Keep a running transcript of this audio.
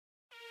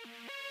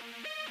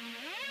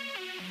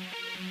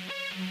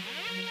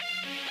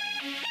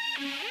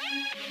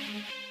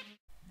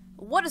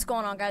What is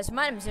going on, guys?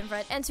 My name is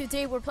Infred, and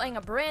today we're playing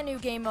a brand new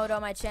game mode on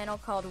my channel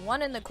called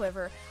One in the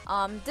Quiver.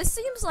 This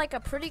seems like a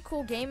pretty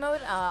cool game mode.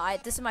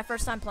 This is my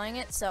first time playing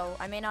it, so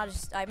I may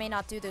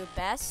not do the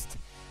best,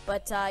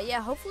 but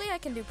yeah, hopefully I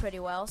can do pretty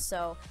well.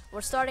 So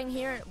we're starting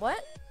here.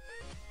 What?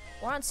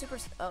 We're on super.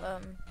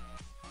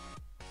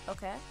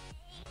 Okay.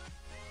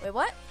 Wait,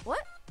 what?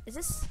 What is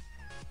this?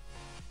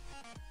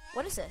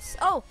 What is this?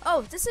 Oh,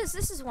 this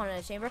is one in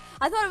a chamber.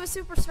 I thought it was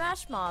Super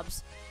Smash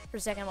Mobs for a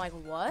second. I'm like,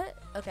 what?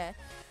 Okay.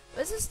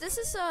 This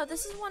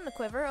is one in the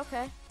Quiver.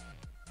 Okay.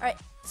 All right,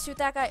 shoot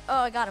that guy. Oh,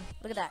 I got him.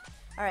 Look at that.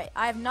 All right,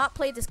 I have not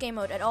played this game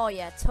mode at all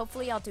yet.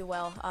 Hopefully, I'll do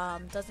well.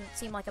 Doesn't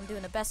seem like I'm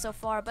doing the best so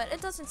far, but it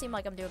doesn't seem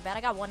like I'm doing bad.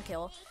 I got one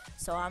kill,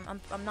 so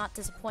I'm not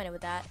disappointed with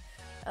that.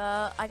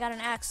 I got an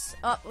axe.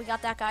 Oh, we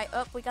got that guy.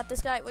 Oh, we got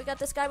this guy. We got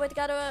this guy.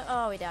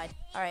 Oh, we died.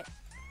 All right.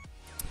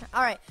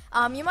 Alright,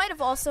 you might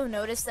have also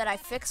noticed that I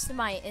fixed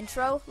my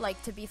intro, like,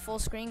 to be full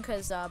screen,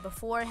 because,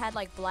 before it had,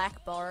 like,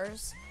 black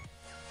bars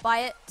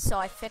by it, so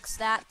I fixed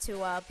that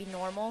to, be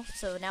normal,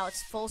 so now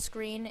it's full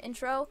screen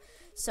intro,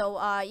 so,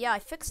 yeah, I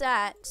fixed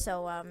that,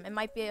 so, it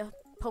might be,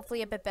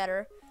 hopefully a bit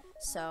better,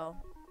 so,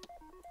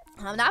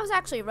 that was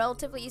actually a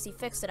relatively easy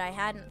fix that I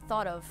hadn't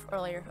thought of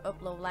earlier. Oh,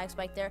 little lag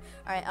spike there.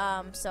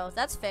 Alright, so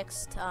that's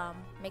fixed.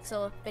 Makes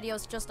the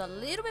videos just a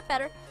little bit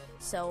better.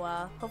 So,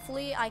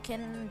 hopefully I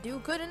can do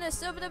good in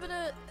this.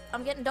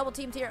 I'm getting double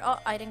teamed here. Oh,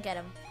 I didn't get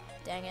him.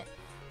 Dang it.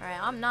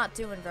 Alright, I'm not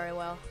doing very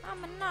well.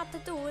 I'm not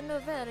doing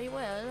very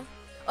well.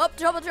 Up,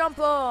 double jump.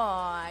 Oh,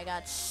 I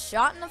got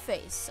shot in the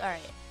face. Alright.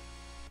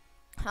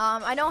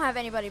 I don't have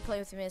anybody play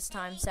with me this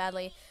time,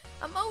 sadly.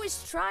 I'm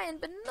always trying,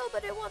 but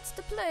nobody wants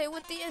to play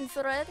with the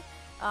infrared.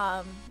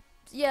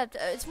 Yeah,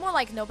 it's more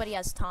like nobody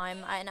has time,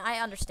 and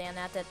I understand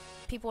that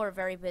people are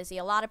very busy.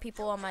 A lot of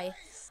people on my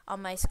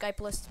Skype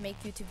list make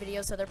YouTube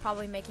videos, so they're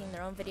probably making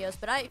their own videos.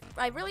 But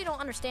I really don't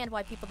understand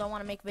why people don't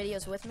want to make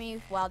videos with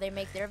me while they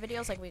make their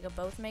videos. Like, we could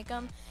both make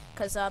them,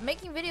 because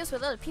making videos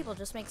with other people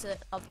just makes it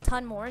a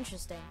ton more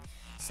interesting.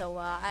 So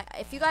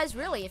if you guys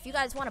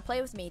want to play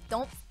with me,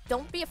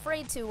 don't be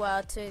afraid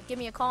to give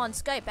me a call on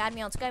Skype. Add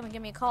me on Skype and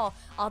give me a call.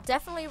 I'll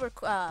definitely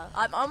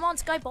I'm on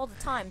Skype all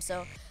the time,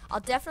 so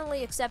I'll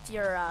definitely accept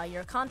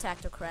your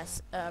contact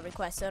request.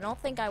 So don't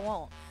think I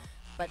won't.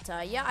 But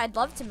yeah, I'd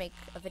love to make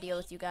a video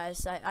with you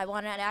guys. I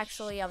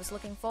was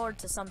looking forward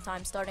to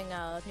sometime starting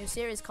a new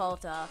series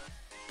called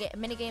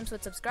mini games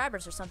with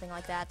subscribers or something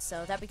like that.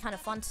 So that'd be kind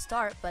of fun to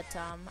start. But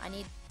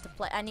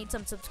I need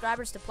some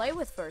subscribers to play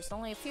with first.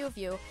 Only a few of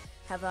you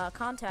have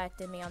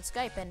contacted me on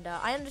Skype, and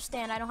I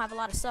understand I don't have a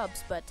lot of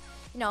subs, but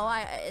you know,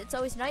 it's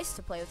always nice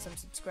to play with some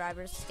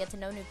subscribers, get to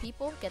know new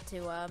people, get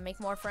to make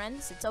more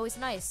friends. It's always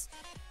nice.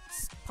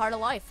 It's part of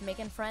life,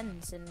 making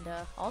friends, and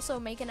also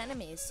making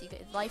enemies.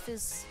 Life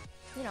is,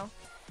 you know.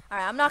 All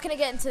right, I'm not gonna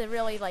get into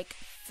really like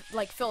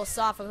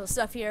philosophical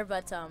stuff here,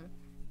 but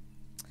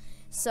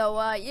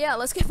so yeah,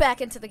 let's get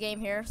back into the game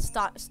here.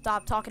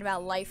 Stop talking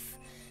about life.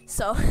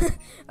 So,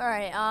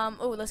 alright,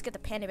 oh, let's get the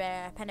panda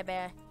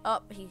bear.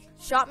 Oh, he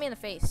shot me in the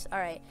face.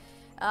 Alright,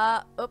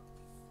 oh,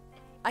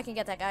 I can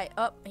get that guy.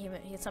 Oh,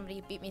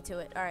 somebody beat me to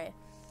it. Alright,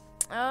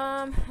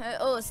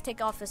 oh, let's take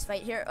off this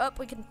fight here. Oh,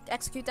 we can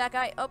execute that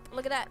guy. Oh,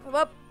 look at that.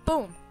 Oh,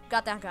 boom,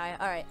 got that guy.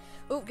 Alright,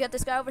 oh, get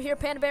this guy over here,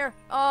 panda bear.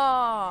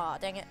 Oh,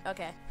 dang it.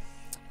 Okay,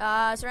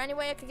 is there any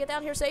way I can get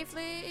down here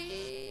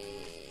safely?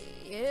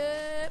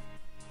 Yep.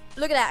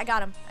 Look at that,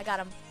 I got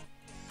him.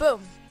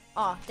 Boom.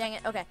 Oh, dang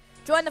it. Okay.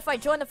 Join the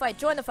fight.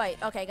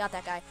 Okay, got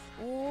that guy.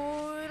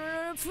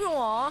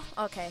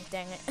 Okay,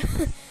 dang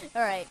it.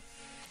 Alright.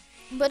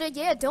 But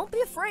yeah, don't be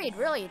afraid,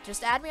 really.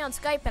 Just add me on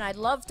Skype, and I'd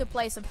love to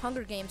play some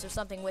Hunger Games or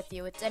something with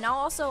you. And I'll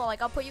also,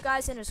 I'll put you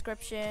guys in the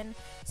description,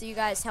 so you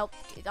guys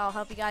I'll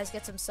help you guys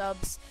get some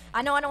subs.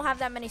 I know I don't have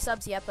that many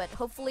subs yet, but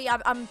hopefully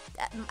I'm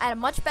at a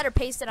much better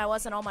pace than I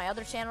was on all my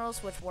other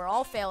channels, which were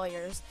all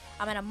failures.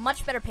 I'm at a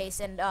much better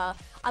pace, and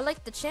I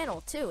like the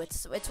channel, too.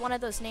 It's one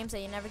of those names that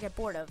you never get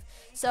bored of.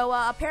 So,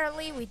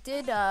 apparently we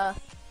did, yeah,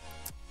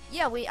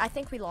 I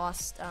think we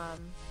lost,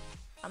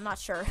 I'm not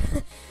sure.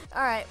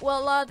 Alright,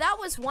 well, that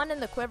was One in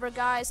the Quiver,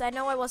 guys. I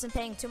know I wasn't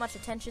paying too much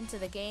attention to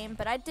the game,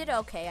 but I did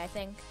okay, I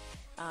think.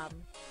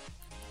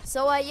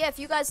 So, yeah, if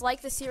you guys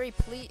like the series,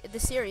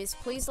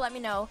 please let me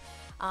know.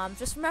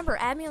 Just remember,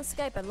 add me on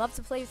Skype. I'd love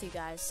to play with you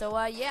guys.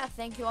 So, yeah,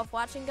 thank you all for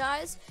watching,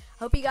 guys.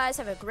 Hope you guys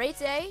have a great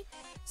day.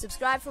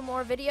 Subscribe for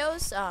more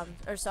videos.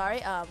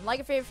 Like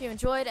a favorite if you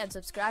enjoyed, and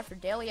subscribe for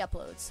daily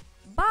uploads.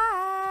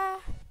 Bye!